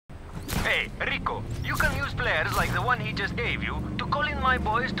Hey, Rico, you can use flares like the one he just gave you to call in my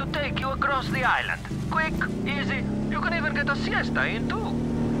boys to take you across the island. Quick, easy, you can even get a siesta in too.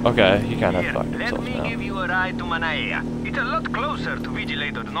 Okay, he kind of Here, fucked let himself me now. give you a ride to Manaea. It's a lot closer to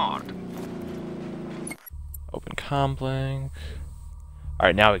Vigilator North. Open comlink.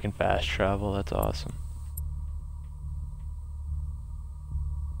 Alright, now we can fast travel. That's awesome.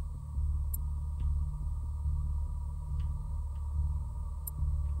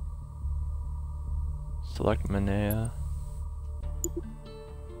 Select Manea.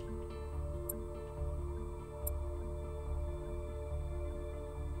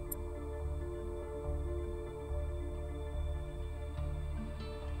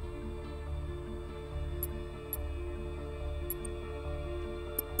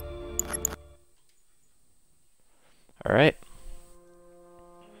 Alright.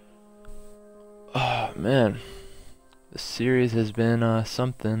 Oh man. This series has been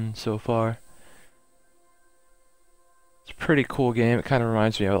something so far. It's a pretty cool game. It kind of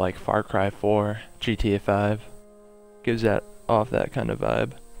reminds me of like Far Cry 4, GTA 5. Gives that off that kind of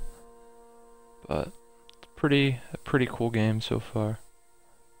vibe. But it's a pretty cool game so far.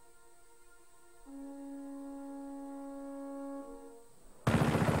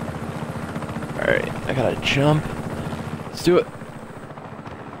 Alright, I gotta jump. Let's do it.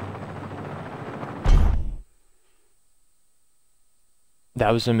 That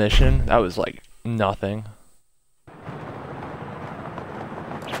was a mission. That was like nothing.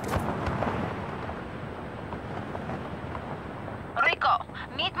 Rico,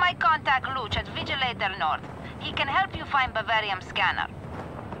 meet my contact Luch at Vigilator North. He can help you find Bavarium scanner.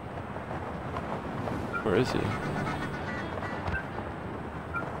 Where is he?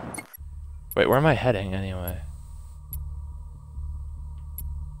 Wait, where am I heading anyway?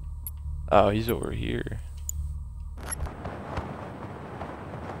 Oh, he's over here.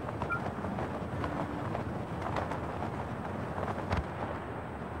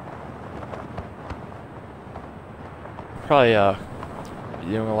 Probably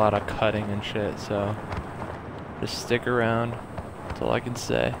be doing a lot of cutting and shit, so just stick around. That's all I can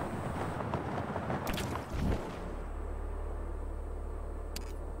say.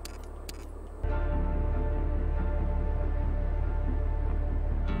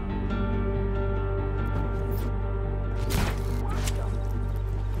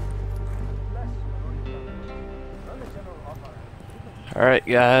 Alright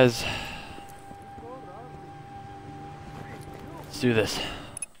guys, let's do this.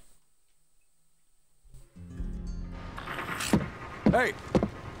 Hey,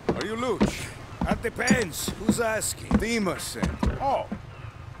 are you Luch? That depends. Who's asking? Dima sent. Oh,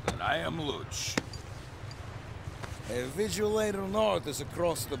 then I am Luch. Vigilator North is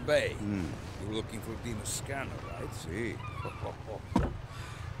across the bay. You're looking for Dima's scanner, right? See.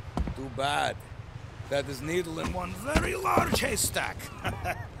 Too bad. That is needle in one very large haystack.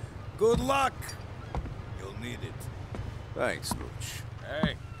 Good luck. You'll need it. Thanks, Luch.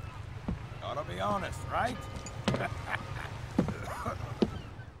 Hey, gotta be honest, right?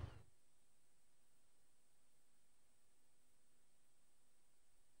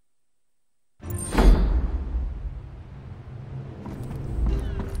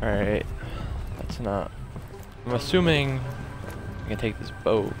 Alright, that's not... I'm assuming I can take this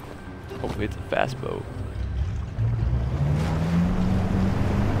boat. Hopefully it's a fast boat.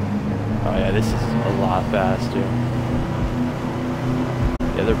 Oh yeah, this is a lot faster.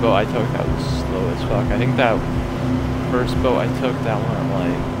 The other boat I took, that was slow as fuck. I think that first boat I took, that one at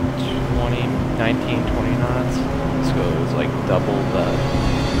like 19, 20 knots. So it was like double that.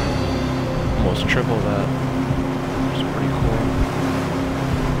 Almost triple that. Which is pretty cool.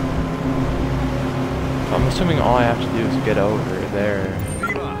 I'm assuming all I have to do is get over there.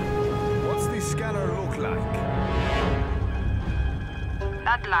 What's the scanner look like?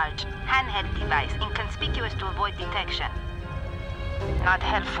 Not large. Handheld device, inconspicuous to avoid detection. Not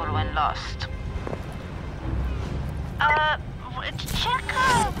helpful when lost. Check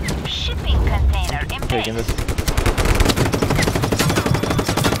shipping container in Taking base. this.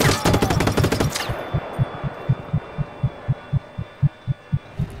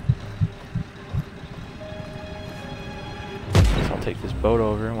 Guess I'll take this boat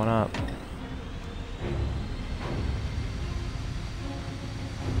over. Why not?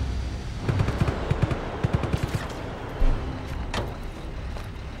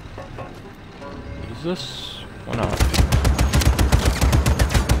 Use this? Why not?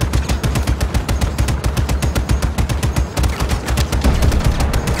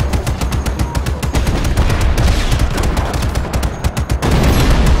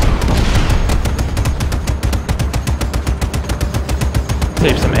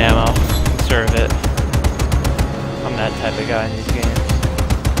 Save some ammo. deserve it. I'm that type of guy in these games.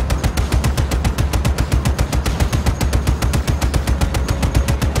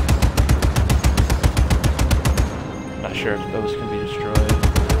 Not sure if those can be destroyed.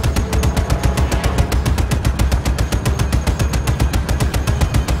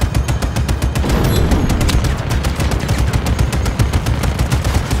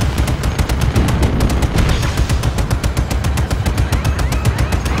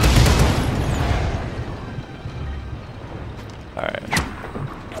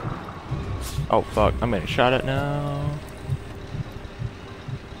 Oh fuck, I'm getting shot at now.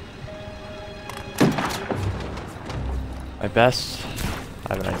 My best.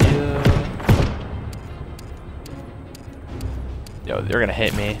 I have an idea. Yo, they're gonna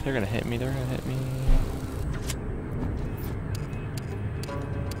hit me. They're gonna hit me. They're gonna hit me.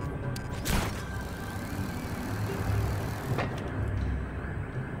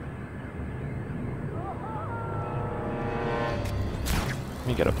 Let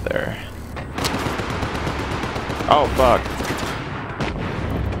me get up there. Oh fuck.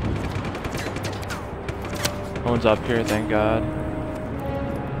 No one's up here, thank God.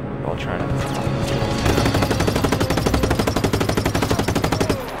 We're all trying to kill him.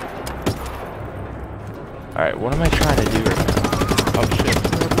 Alright, what am I trying to do right now? Oh shit.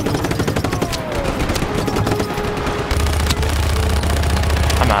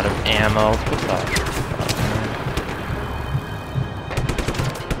 I'm out of ammo. What the fuck?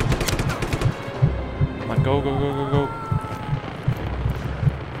 Come on, go, go, go, go, go.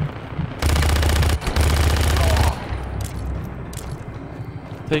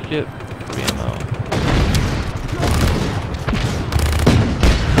 Take it. Ammo.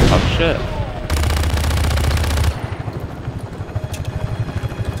 Oh shit.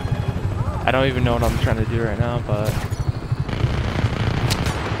 I don't even know what I'm trying to do right now, but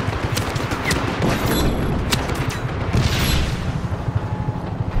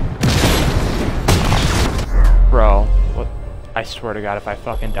bro, what? I swear to God, if I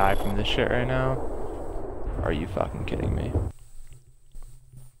fucking die from this shit right now, are you fucking kidding me?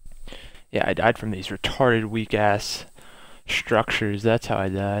 Yeah, I died from these retarded, weak-ass structures. That's how I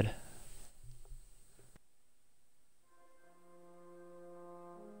died.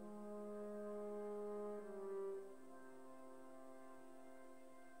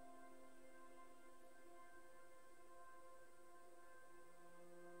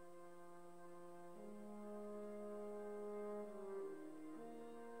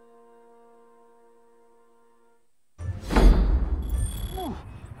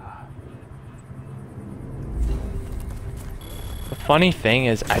 The funny thing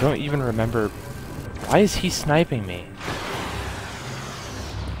is, I don't even remember. Why is he sniping me?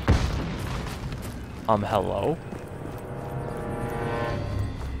 Hello?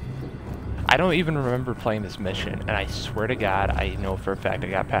 I don't even remember playing this mission, and I swear to God, I know for a fact I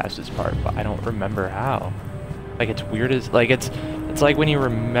got past this part, but I don't remember how. Like, it's weird as, like, it's like when you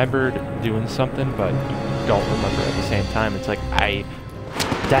remembered doing something, but you don't remember at the same time. It's like, I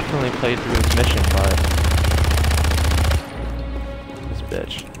definitely played through this mission, but this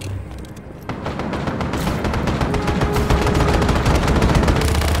bitch.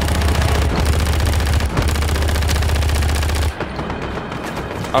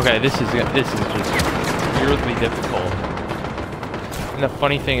 Okay, this is just weirdly difficult. And the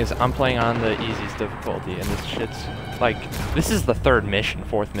funny thing is, I'm playing on the easiest difficulty, and this shit's like, this is the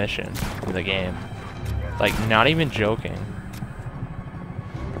fourth mission in the game. Like, not even joking.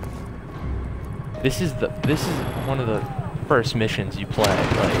 This is one of the first missions you play.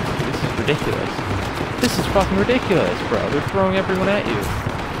 Like, this is ridiculous. This is fucking ridiculous, bro. They're throwing everyone at you.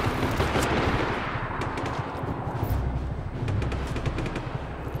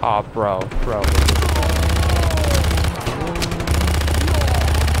 Aw, bro.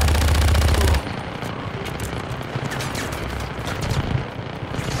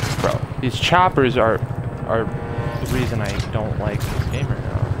 Bro, these choppers are the reason I don't like this game right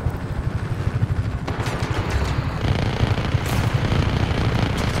now.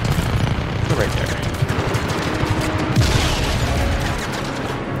 Go right there.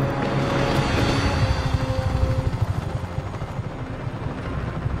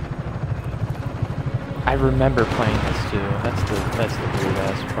 I remember playing this too. That's the weird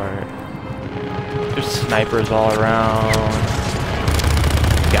ass part. There's snipers all around.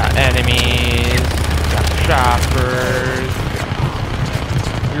 Got enemies. Got choppers.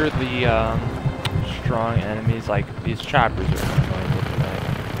 Weirdly strong enemies. Like, these choppers are annoying with me.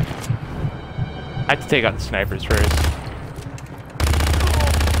 I have to take out the snipers first.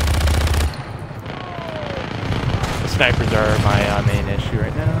 The snipers are my main issue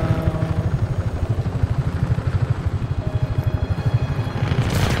right now.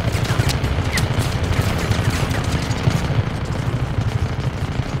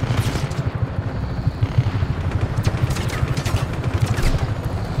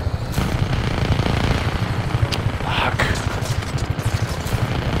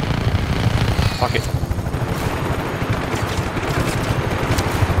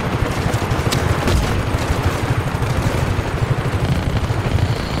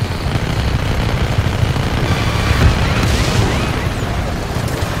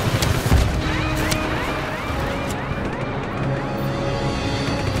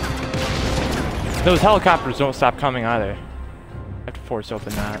 Those helicopters don't stop coming either. I have to force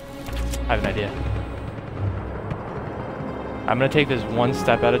open that. I have an idea. I'm gonna take this one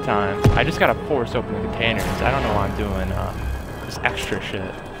step at a time. I just gotta force open the containers. I don't know why I'm doing this extra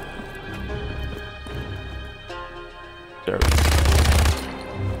shit. There.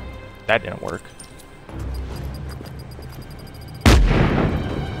 That didn't work.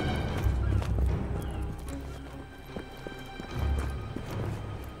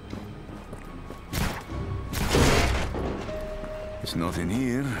 There's nothing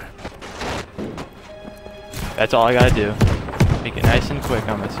here. That's all I gotta do. Make it nice and quick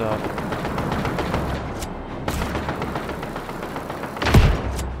on myself.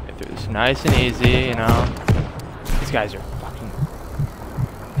 Get through this nice and easy, you know. These guys are fucking...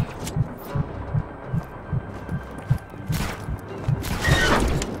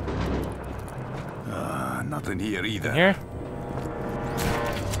 Nothing here either. Here?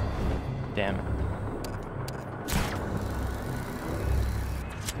 Damn it.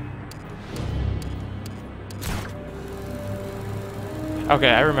 Okay,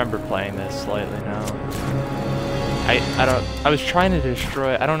 I remember playing this slightly now. I was trying to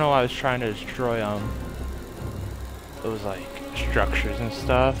destroy, I don't know why I was trying to destroy those like structures and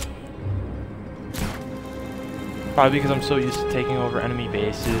stuff. Probably because I'm so used to taking over enemy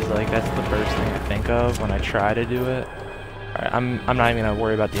bases, like that's the first thing I think of when I try to do it. Alright, I'm not even gonna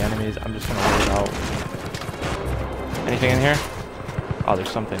worry about the enemies, I'm just gonna worry about anything in here? Oh,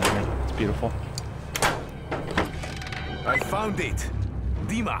 there's something in here. It's beautiful. I found it.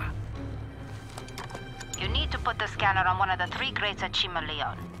 Dima. You need to put the scanner on one of the 3 crates at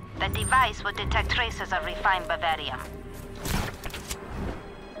Chimaleon. The device will detect traces of refined Bavarium.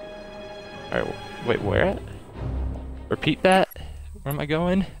 Alright, wait, where? Repeat that? Where am I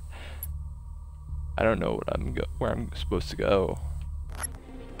going? I don't know where I'm supposed to go.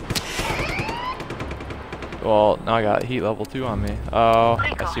 Well, now I got heat level 2 on me. Oh,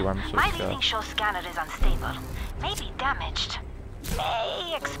 Rico, I see where I'm supposed to go. my reading shows scanner is unstable. Maybe damaged.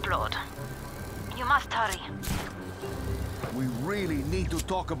 May explode. You must hurry. We really need to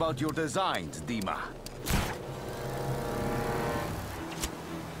talk about your designs, Dima.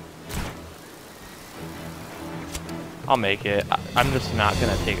 I'll make it. I'm just not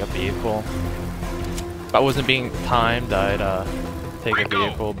gonna take a vehicle. If I wasn't being timed, I'd take a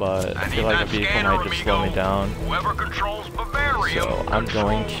vehicle, but I feel like a vehicle might just slow me down. So I'm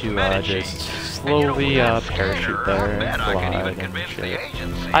going to just slowly parachute there and glide and shit.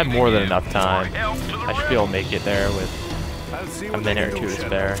 I have more than enough time. I should be able to make it there with a minute or 2 to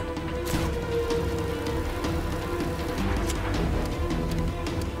spare.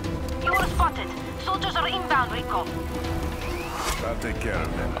 You were spotted. Soldiers are inbound, Rico. I'll take care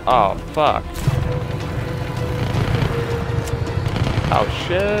of them. Oh, fuck. Oh,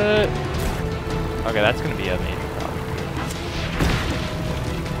 shit. Okay, that's gonna be a major problem.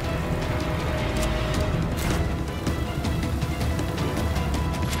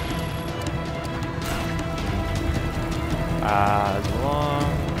 As long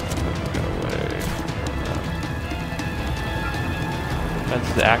get away.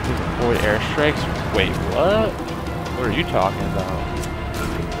 That's the active avoid airstrikes. Wait, what? What are you talking about?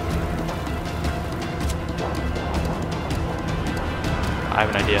 I have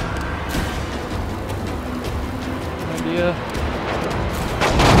an idea.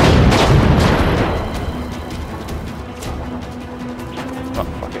 Oh,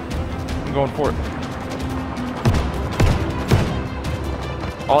 fuck it. I'm going for it.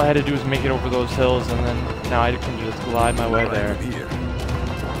 All I had to do was make it over those hills, and then now I can just glide my way there. Here.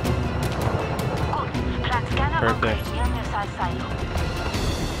 Perfect.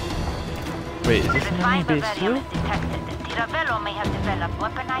 Wait, is this an enemy base too?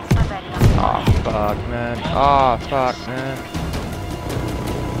 Oh fuck, man. Oh fuck, man.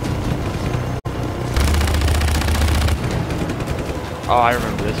 Oh, I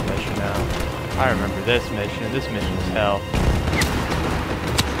remember this mission now. I remember this mission. This mission is hell.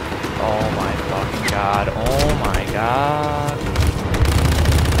 Oh my fucking god. Oh my god.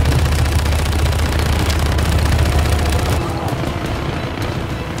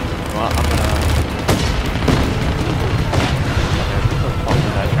 Well, I'm gonna... What the fuck is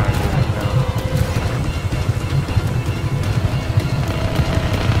that trying to do right now?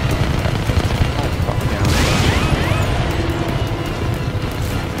 Oh, fuck down.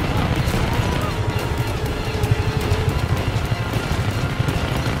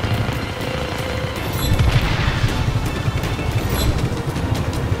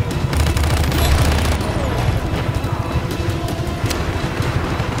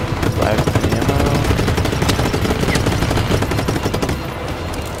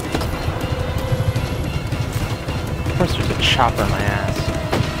 chopper in my ass.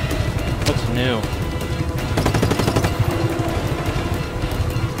 What's new?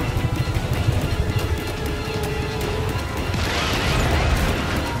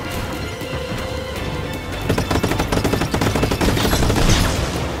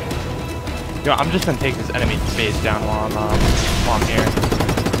 Yo, I'm just gonna take this enemy base down while I'm here.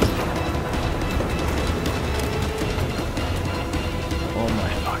 Oh my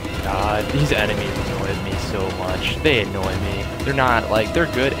fucking god, these enemies annoy me so much. They annoy me. They're not like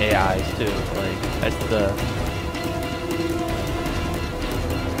they're good AIs too. Like that's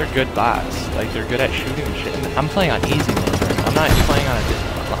they're good bots. Like they're good at shooting and shit. And I'm playing on easy mode right now. I'm not playing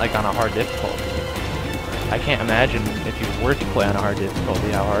on a hard difficulty. I can't imagine if you were to play on a hard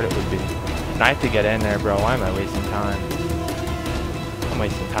difficulty how hard it would be. And I have to get in there, bro. Why am I wasting time? I'm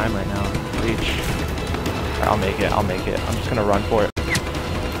wasting time right now. Reach. Right, I'll make it. I'll make it. I'm just gonna run for it.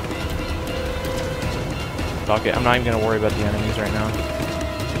 Fuck it. I'm not even gonna worry about the enemies right now.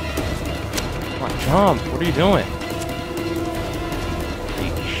 Come on, jump. What are you doing?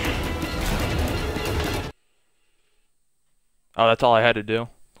 Reach. Oh, that's all I had to do?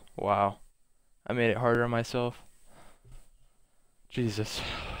 Wow. I made it harder on myself. Jesus.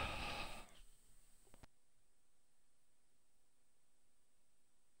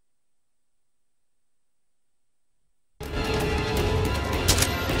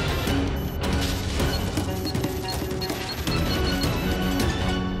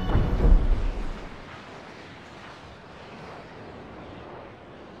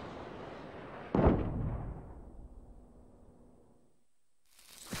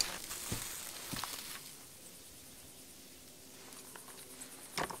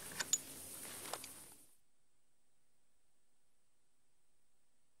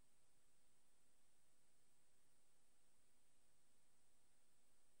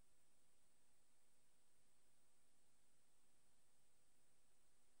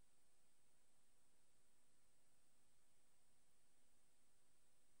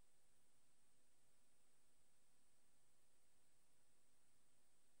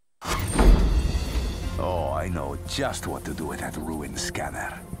 I know just what to do with that ruined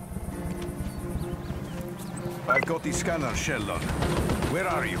scanner. I've got the scanner, Sheldon. Where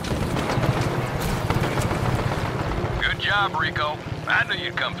are you? Good job, Rico. I knew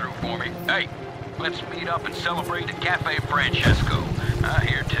you'd come through for me. Hey, let's meet up and celebrate at Cafe Francesco. I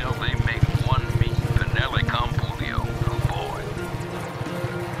hear tell they make one mean Pinelli Compulio. Oh boy.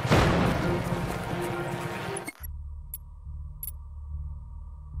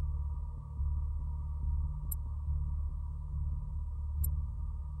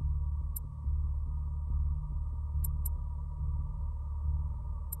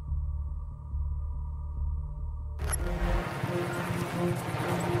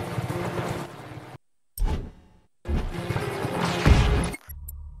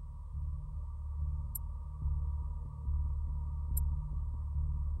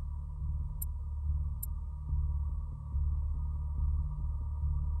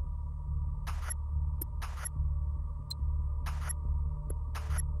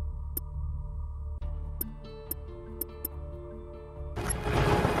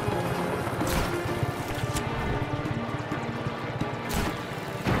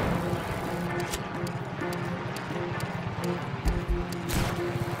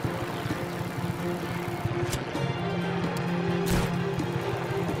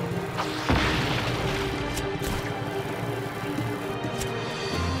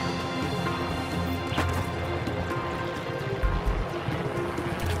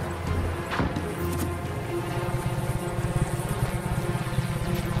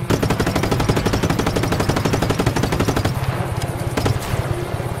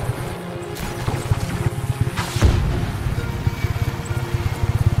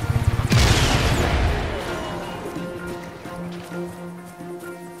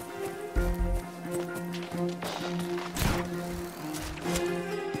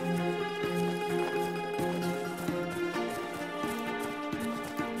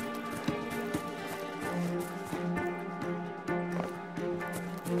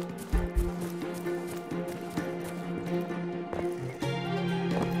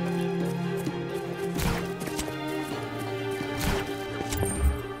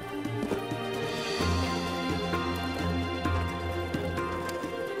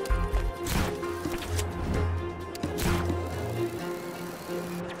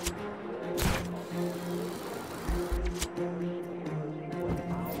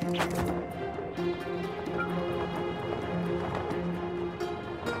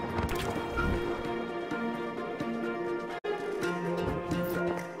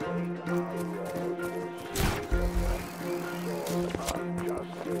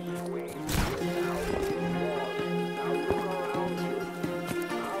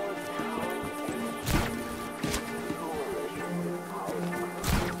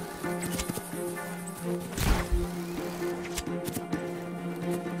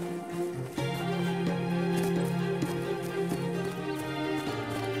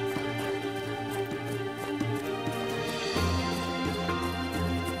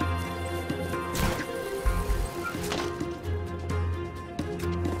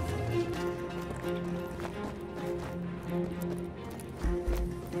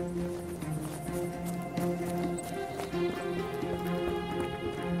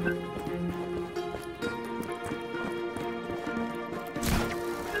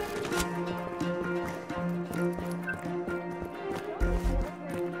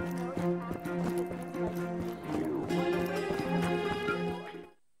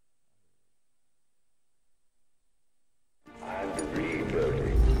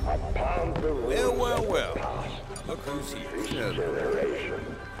 Well, well, well. Look who's here.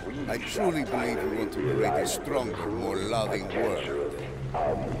 I truly believe we want to create a stronger, more loving world.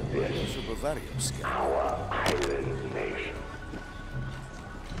 Super Vario Scout.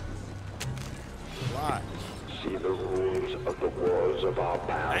 Why? See the rules of the wars of our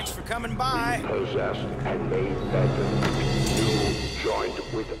past. Thanks for coming by. Possessed and made better. New joined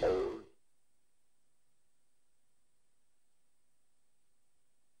with old.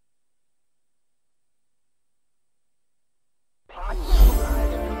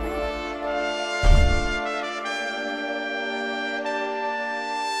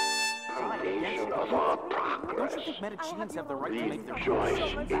 Of our progress.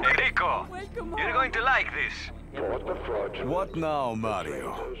 Rejoice in Rico, you're going to like this. toward the fraudulent What now,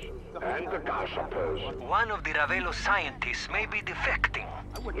 Mario? and the gossipers One of the Ravelo scientists may be defecting.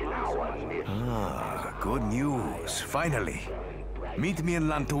 in our midst. Ah, good news. Finally. Meet me in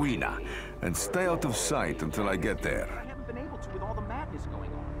Lantuina, and stay out of sight until I get there.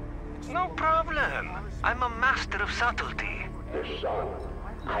 No problem. I'm a master of subtlety. The sun,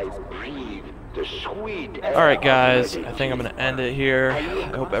 I breathe the sweet air. Alright guys, I think I'm going to end it here. I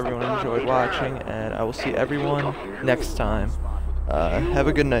hope everyone enjoyed watching, and I will see everyone next time. Have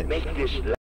a good night. Make this